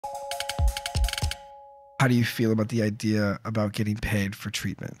how do you feel about the idea about getting paid for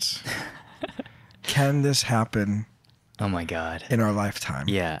treatments? Can this happen? Oh my God. In our lifetime?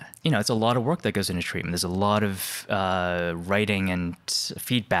 Yeah. It's a lot of work that goes into treatment. There's a lot of writing and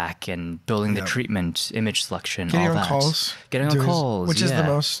feedback and building the treatment, image selection, getting all on that. Calls. Getting on calls. Which is the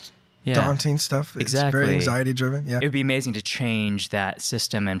most daunting stuff. It's exactly. very anxiety driven. Yeah. It would be amazing to change that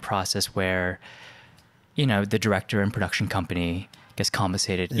system and process where, the director and production company gets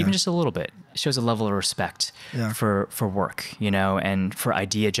compensated even just a little bit. It shows a level of respect for work, and for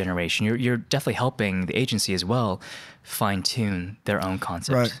idea generation. You're definitely helping the agency as well fine tune their own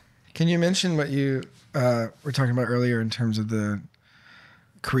concept. Right. Can you mention what you were talking about earlier in terms of the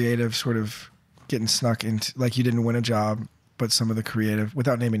creative sort of getting snuck into, like you didn't win a job, but some of the creative,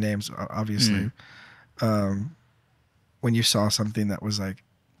 without naming names, obviously, when you saw something that was like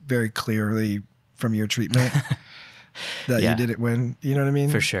very clearly from your treatment that you didn't win, you know what I mean?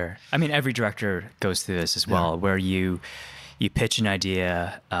 For sure. I mean, every director goes through this as well, where you pitch an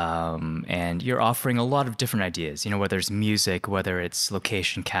idea and you're offering a lot of different ideas, whether it's music, whether it's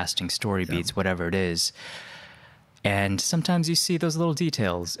location, casting, story beats, whatever it is. And sometimes you see those little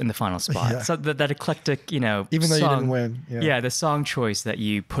details in the final spot. Yeah. So that eclectic, even though song, you didn't win. Yeah, the song choice that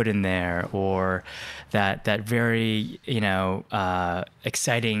you put in there, or that very,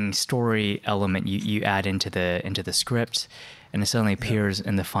 exciting story element you add into the script, and it suddenly appears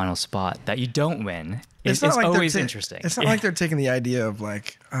in the final spot that you don't win. It's like always interesting. It's not like they're taking the idea of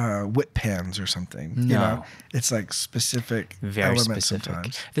like whip pans or something. No. It's like specific very elements specific.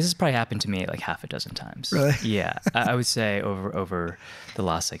 sometimes. This has probably happened to me like half a dozen times. Really? Yeah, I would say over the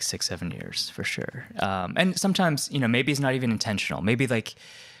last like 6-7 years for sure. And sometimes maybe it's not even intentional. Maybe like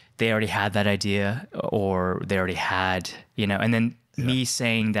they already had that idea, or they already had and then me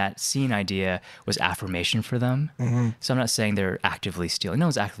saying that scene idea was affirmation for them. Mm-hmm. So I'm not saying they're actively stealing. No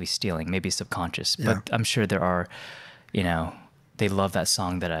one's actively stealing. Maybe subconscious, but I'm sure there are. They love that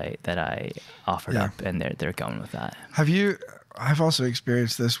song that I offered up, and they're going with that. I've also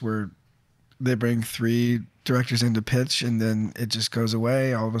experienced this where they bring 3 directors in to pitch, and then it just goes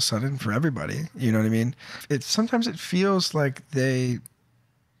away all of a sudden for everybody. You know what I mean? Sometimes it feels like the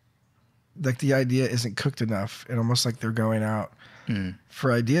idea isn't cooked enough, and almost like they're going out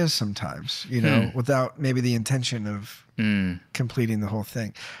for ideas sometimes, without maybe the intention of completing the whole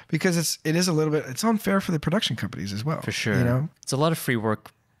thing, because it is a little bit, it's unfair for the production companies as well. For sure. It's a lot of free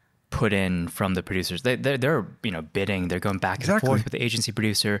work put in from the producers. They're bidding, they're going back and forth with the agency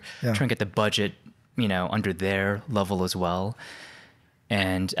producer, trying to get the budget, under their level as well.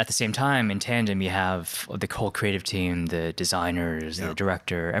 And at the same time, in tandem, you have the whole creative team, the designers, the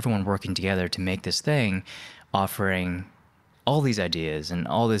director, everyone working together to make this thing, offering all these ideas and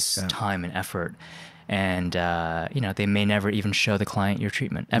all this time and effort. And, they may never even show the client your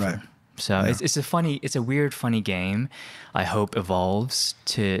treatment ever. Right. So it's a weird, funny game. I hope evolves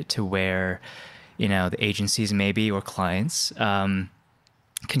to where, the agencies maybe, or clients, can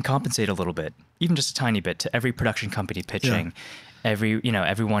compensate a little bit, even just a tiny bit, to every production company pitching.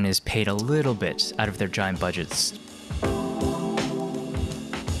 Everyone is paid a little bit out of their giant budgets